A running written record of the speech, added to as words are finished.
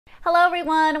Hello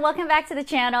everyone, welcome back to the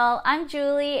channel. I'm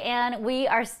Julie and we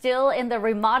are still in the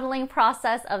remodeling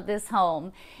process of this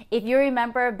home. If you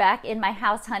remember back in my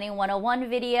house hunting 101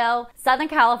 video, Southern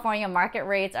California market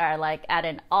rates are like at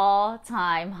an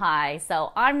all-time high.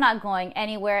 So I'm not going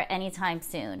anywhere anytime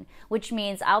soon, which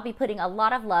means I'll be putting a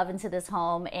lot of love into this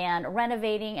home and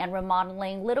renovating and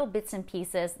remodeling little bits and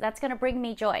pieces that's gonna bring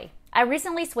me joy. I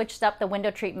recently switched up the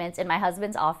window treatments in my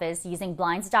husband's office using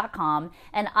blinds.com,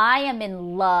 and I am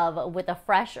in love with a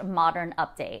fresh, modern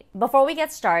update. Before we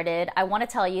get started, I want to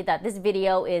tell you that this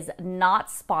video is not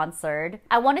sponsored.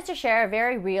 I wanted to share a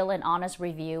very real and honest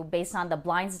review based on the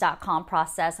blinds.com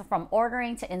process from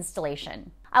ordering to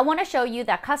installation. I want to show you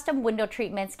that custom window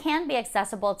treatments can be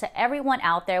accessible to everyone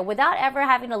out there without ever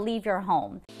having to leave your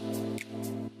home.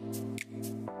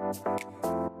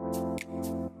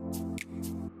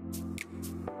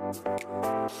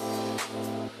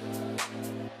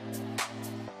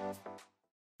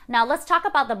 Now let's talk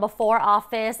about the before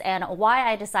office and why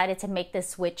I decided to make this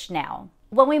switch now.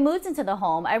 When we moved into the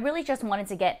home, I really just wanted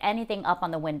to get anything up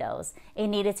on the windows. It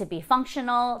needed to be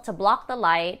functional, to block the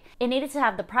light. It needed to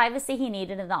have the privacy he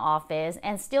needed in the office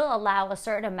and still allow a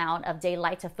certain amount of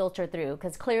daylight to filter through,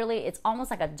 because clearly it's almost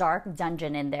like a dark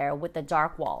dungeon in there with the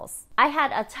dark walls. I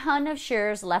had a ton of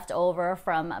shears left over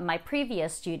from my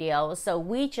previous studio, so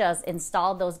we just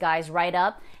installed those guys right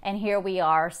up, and here we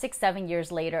are 6-7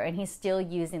 years later and he's still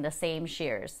using the same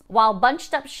shears. While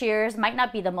bunched up shears might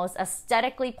not be the most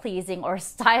aesthetically pleasing or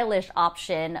stylish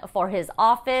option for his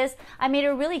office, I mean, it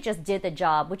really just did the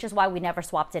job, which is why we never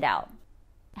swapped it out.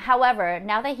 However,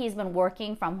 now that he's been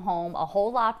working from home a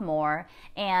whole lot more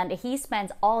and he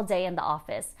spends all day in the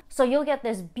office, so you'll get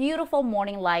this beautiful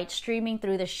morning light streaming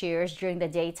through the shears during the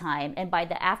daytime, and by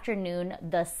the afternoon,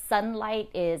 the sunlight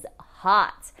is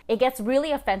hot. It gets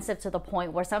really offensive to the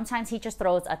point where sometimes he just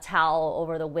throws a towel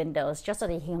over the windows just so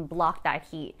that he can block that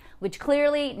heat, which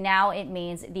clearly now it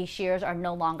means these shears are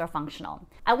no longer functional.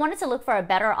 I wanted to look for a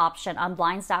better option on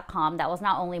blinds.com that was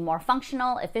not only more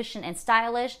functional, efficient, and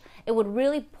stylish, it would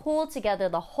really pull together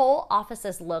the whole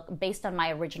office's look based on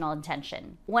my original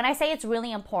intention. When I say it's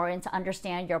really important to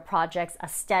understand your project's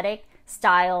aesthetic,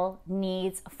 style,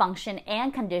 needs, function,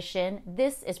 and condition,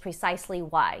 this is precisely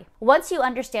why. Once you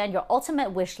understand your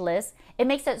ultimate wish list, it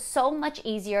makes it so much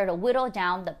easier to whittle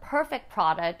down the perfect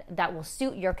product that will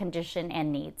suit your condition and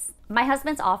needs. My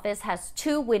husband's office has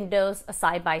 2 windows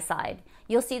side by side.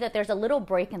 You'll see that there's a little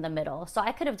break in the middle, so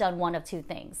I could have done one of 2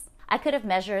 things. I could have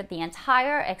measured the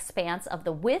entire expanse of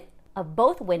the width of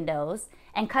both windows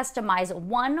and customize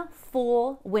one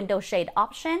full window shade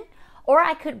option, or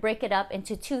I could break it up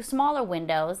into 2 smaller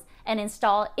windows and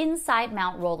install inside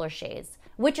mount roller shades,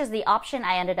 which is the option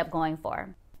I ended up going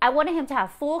for. I wanted him to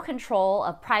have full control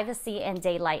of privacy and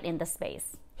daylight in the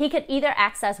space. He could either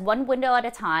access one window at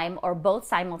a time or both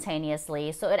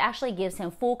simultaneously, so it actually gives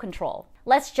him full control.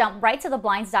 Let's jump right to the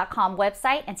blinds.com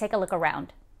website and take a look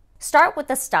around. Start with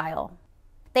the style.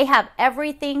 They have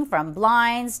everything from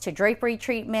blinds to drapery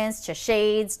treatments to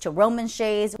shades to Roman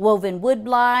shades, woven wood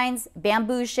blinds,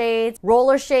 bamboo shades,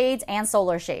 roller shades, and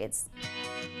solar shades.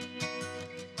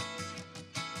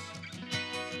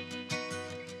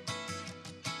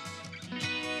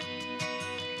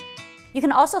 You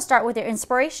can also start with your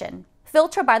inspiration.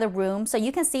 Filter by the room so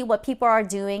you can see what people are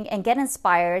doing and get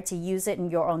inspired to use it in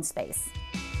your own space.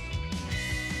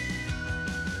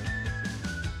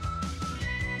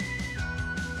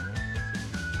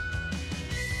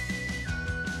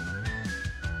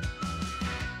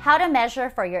 How to measure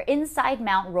for your inside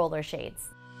mount roller shades.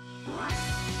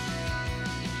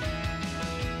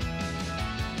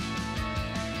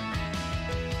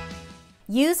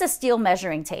 Use a steel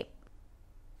measuring tape.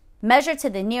 Measure to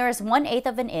the nearest 1/8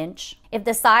 of an inch. If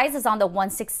the size is on the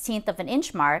 1/16 of an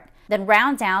inch mark, then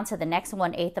round down to the next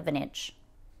 1/8 of an inch.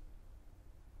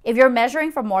 If you're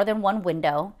measuring for more than one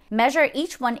window, measure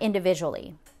each one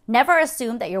individually. Never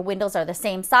assume that your windows are the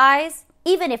same size,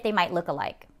 even if they might look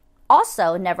alike.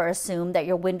 Also, never assume that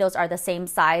your windows are the same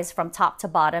size from top to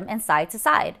bottom and side to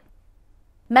side.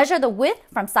 Measure the width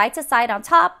from side to side on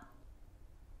top,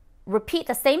 repeat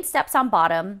the same steps on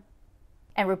bottom,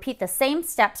 and repeat the same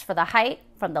steps for the height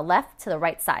from the left to the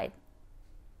right side.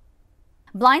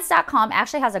 Blinds.com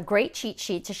actually has a great cheat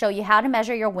sheet to show you how to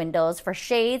measure your windows for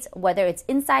shades, whether it's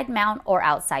inside mount or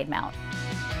outside mount.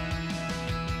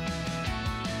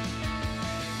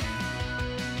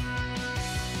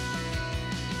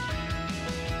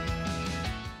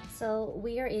 So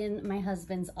we are in my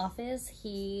husband's office.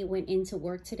 He went into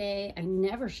work today. I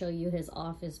never show you his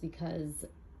office because,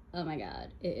 oh my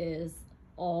God, it is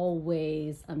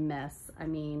always a mess. I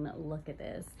mean, look at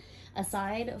this.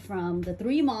 aside from the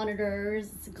 3 monitors,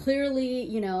 clearly,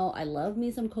 you know, I love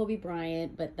me some Kobe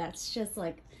Bryant, but that's just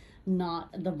like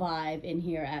not the vibe in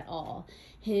here at all.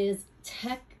 His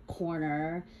tech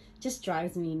corner just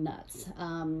drives me nuts.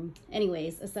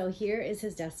 Anyways, so here is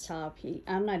his desktop.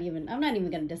 I'm not even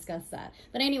gonna discuss that.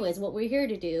 But anyways, what we're here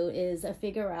to do is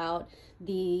figure out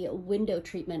the window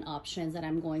treatment options that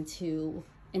I'm going to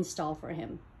install for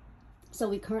him. So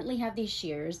we currently have these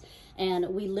shears, and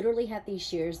we literally had these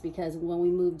shears because when we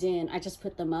moved in, I just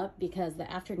put them up because the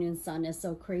afternoon sun is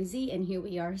so crazy, and here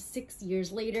we are 6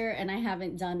 years later and I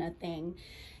haven't done a thing.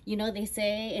 You know, they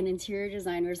say an interior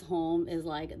designer's home is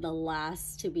like the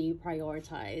last to be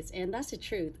prioritized, and that's the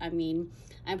truth. I mean,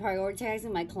 I'm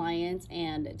prioritizing my clients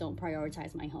and don't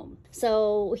prioritize my home.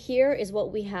 So here is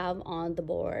what we have on the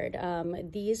board.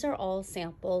 These are all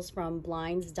samples from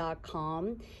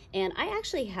blinds.com, and I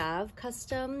actually have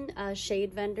custom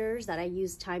shade vendors that I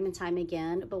use time and time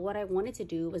again, but what I wanted to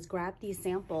do was grab these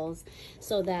samples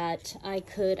so that I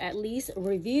could at least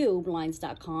review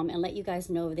blinds.com and let you guys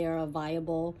know they're a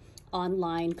viable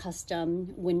online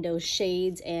custom window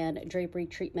shades and drapery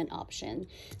treatment option.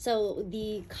 So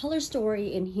the color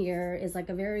story in here is like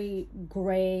a very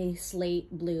gray slate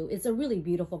blue. It's a really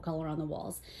beautiful color on the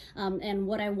walls. And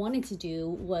what I wanted to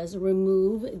do was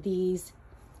remove these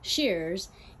shears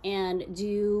and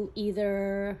do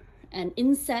either an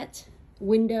inset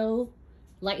window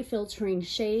light filtering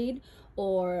shade,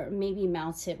 or maybe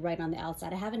mount it right on the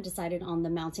outside. I haven't decided on the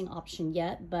mounting option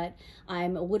yet, but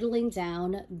I'm whittling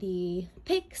down the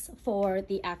picks for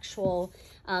the actual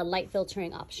light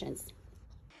filtering options.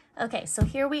 Okay, so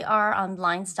here we are on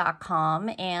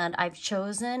blinds.com, and I've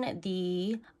chosen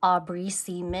the Aubrey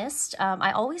Sea Mist.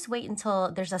 I always wait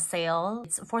until there's a sale.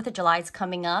 It's 4th of July is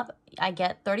coming up. I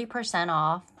get 30%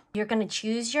 off. You're gonna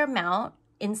choose your mount.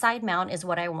 Inside mount is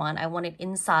what I want. I want it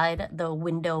inside the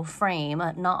window frame,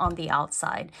 not on the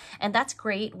outside. And that's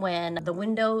great when the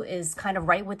window is kind of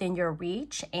right within your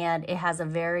reach and it has a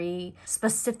very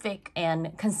specific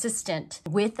and consistent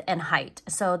width and height.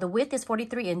 So the width is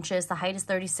 43 inches, the height is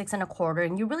 36.25,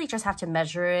 and you really just have to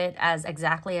measure it as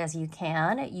exactly as you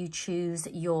can. You choose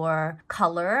your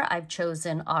color. I've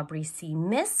chosen Aubrey Sea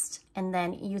Mist. And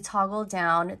then you toggle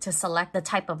down to select the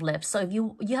type of lift. So if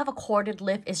you have a corded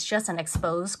lift, it's just an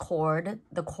exposed cord.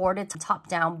 The corded top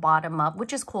down, bottom up,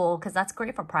 which is cool because that's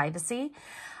great for privacy.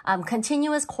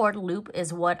 Continuous cord loop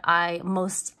is what I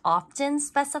most often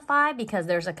specify because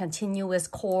there's a continuous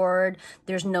cord.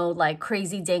 There's no like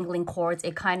crazy dangling cords.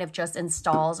 It kind of just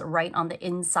installs right on the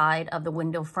inside of the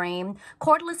window frame.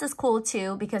 Cordless is cool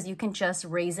too because you can just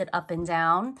raise it up and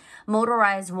down.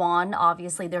 Motorized wand,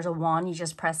 obviously there's a wand, you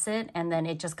just press it and then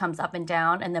it just comes up and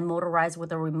down. And then motorized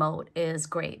with a remote is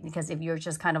great because if you're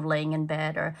just kind of laying in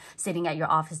bed or sitting at your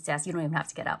office desk, you don't even have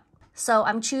to get up. So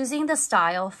I'm choosing the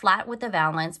style flat with the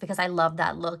valance because I love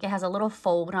that look. It has a little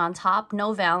fold on top,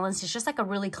 no valance. It's just like a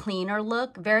really cleaner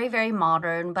look, very, very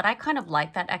modern, but I kind of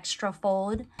like that extra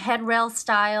fold. Headrail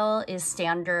style is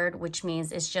standard, which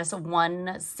means it's just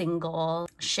one single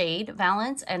shade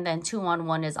valance, and then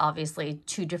 2-on-1 is obviously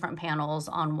 2 different panels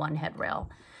on one headrail.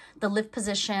 The lift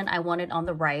position, I want it on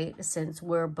the right since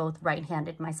we're both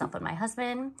right-handed, myself and my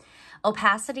husband.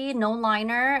 Opacity, no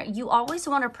liner. You always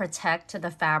want to protect the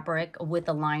fabric with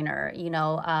a liner. You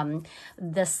know,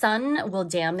 the sun will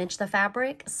damage the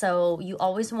fabric, so you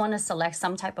always want to select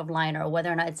some type of liner,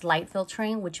 whether or not it's light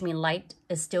filtering, which means light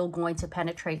is still going to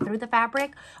penetrate through the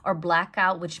fabric, or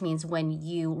blackout, which means when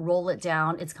you roll it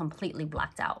down, it's completely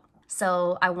blacked out.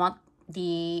 So I want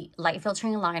the light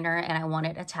filtering liner and I want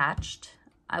it attached.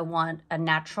 I want a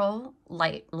natural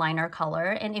light liner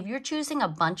color. And if you're choosing a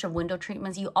bunch of window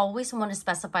treatments, you always want to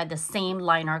specify the same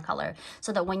liner color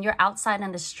so that when you're outside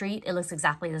on the street, it looks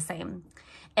exactly the same.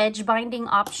 Edge binding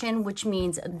option, which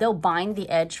means they'll bind the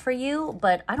edge for you,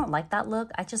 but I don't like that look.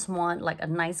 I just want like a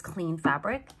nice clean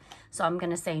fabric. So I'm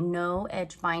gonna say no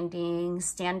edge binding,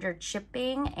 standard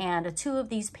shipping, and 2 of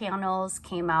these panels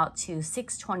came out to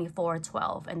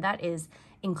 $624.12, and that is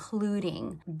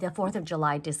including the 4th of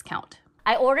July discount.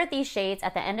 I ordered these shades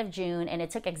at the end of June, and it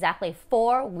took exactly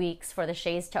 4 weeks for the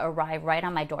shades to arrive right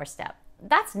on my doorstep.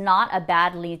 That's not a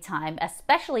bad lead time,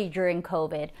 especially during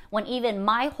COVID, when even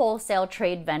my wholesale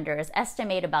trade vendors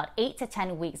estimate about 8 to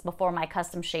 10 weeks before my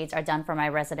custom shades are done for my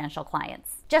residential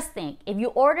clients. Just think, if you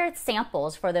ordered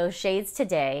samples for those shades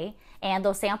today, and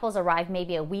those samples arrive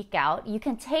maybe a week out, you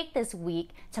can take this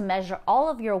week to measure all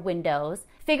of your windows,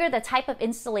 figure the type of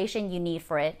installation you need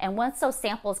for it, and once those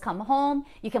samples come home,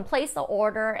 you can place the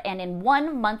order, and in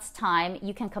 1 month's time,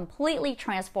 you can completely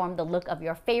transform the look of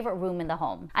your favorite room in the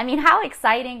home. I mean, how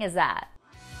exciting is that?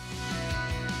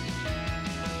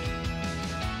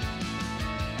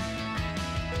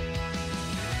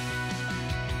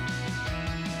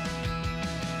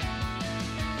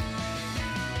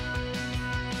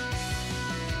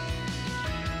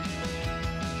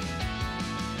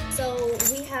 So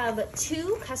we have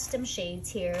 2 custom shades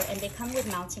here, and they come with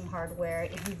mounting hardware.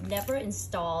 If you've never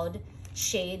installed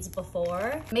shades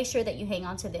before, make sure that you hang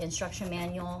on to the instruction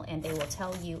manual and they will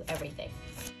tell you everything.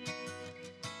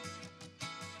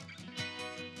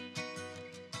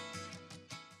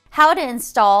 How to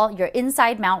install your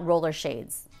inside mount roller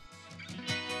shades.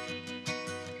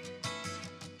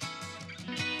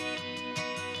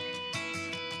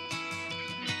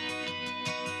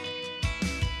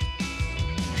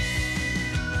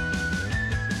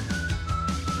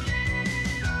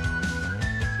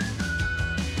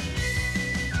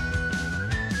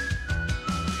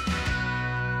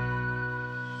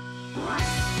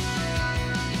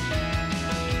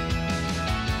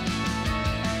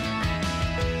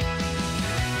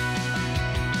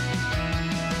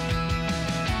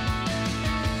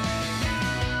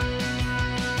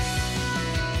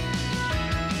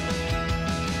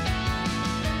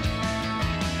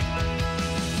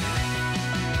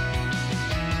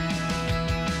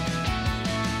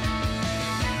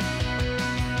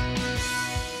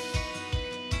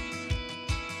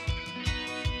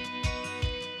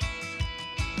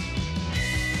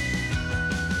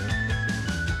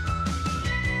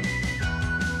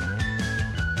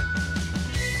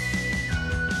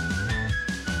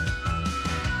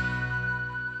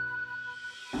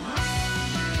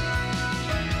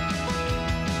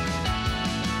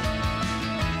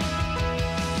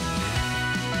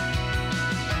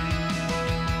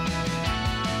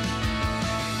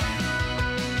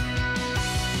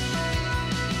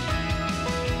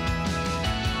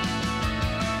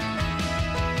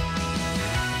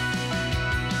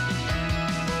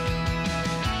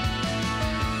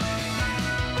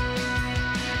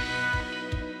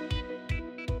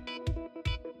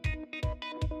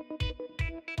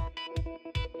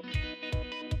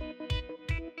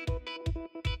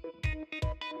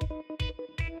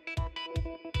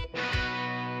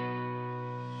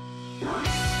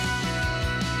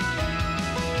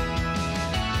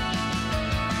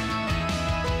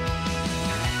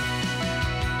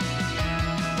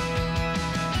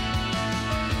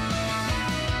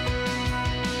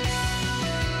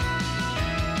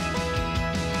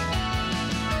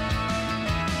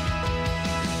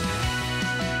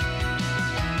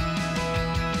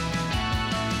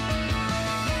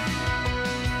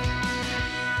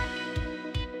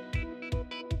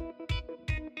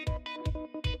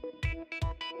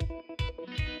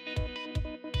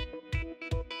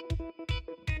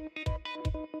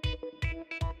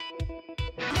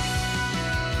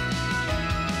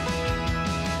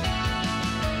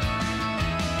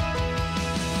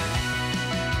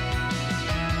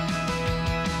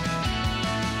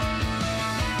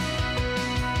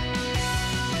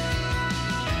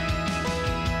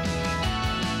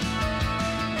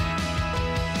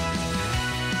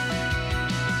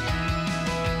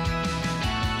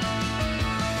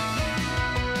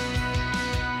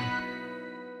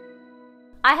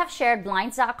 I have shared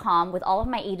blinds.com with all of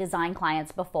my e-design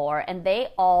clients before, and they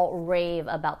all rave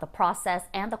about the process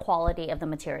and the quality of the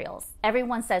materials.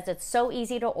 Everyone says it's so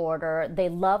easy to order, they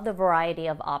love the variety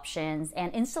of options,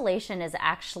 and installation is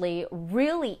actually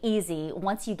really easy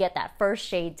once you get that first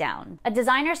shade down. A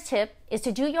designer's tip is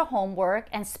to do your homework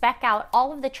and spec out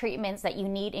all of the treatments that you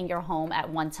need in your home at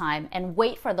one time and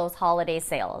wait for those holiday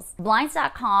sales.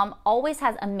 Blinds.com always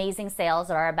has amazing sales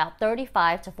that are about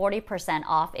 35 to 40%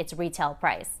 off its retail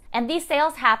price. And these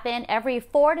sales happen every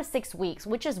 4 to 6 weeks,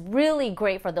 which is really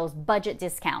great for those budget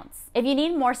discounts. If you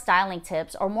need more styling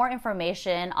tips or more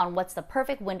information on what's the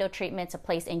perfect window treatment to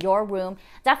place in your room,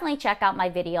 definitely check out my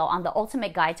video on the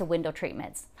ultimate guide to window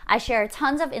treatments. I share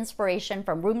tons of inspiration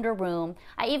from room to room.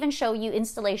 I even show you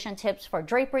installation tips for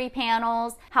drapery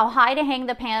panels, how high to hang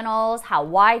the panels, how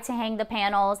wide to hang the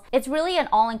panels. It's really an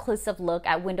all-inclusive look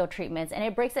at window treatments, and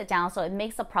it breaks it down so it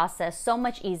makes the process so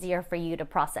much easier for you to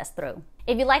process through.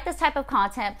 If you like this type of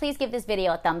content, please give this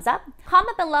video a thumbs up.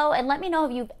 Comment below and let me know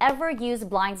if you've ever used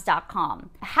blinds.com.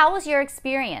 How was your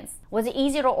experience? Was it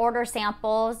easy to order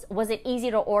samples? Was it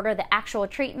easy to order the actual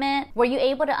treatment? Were you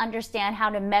able to understand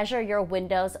how to measure your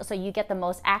windows so you get the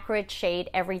most accurate shade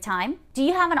every time? Do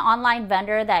you have an online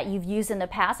vendor that you've used in the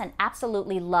past and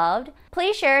absolutely loved?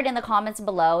 Please share it in the comments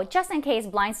below, just in case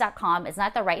blinds.com is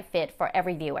not the right fit for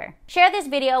every viewer. Share this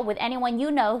video with anyone you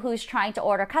know who's trying to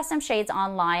order custom shades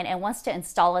online and wants to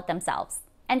install it themselves.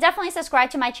 And definitely subscribe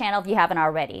to my channel if you haven't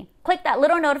already. Click that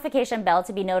little notification bell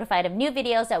to be notified of new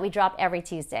videos that we drop every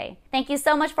Tuesday. Thank you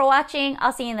so much for watching.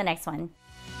 I'll see you in the next one.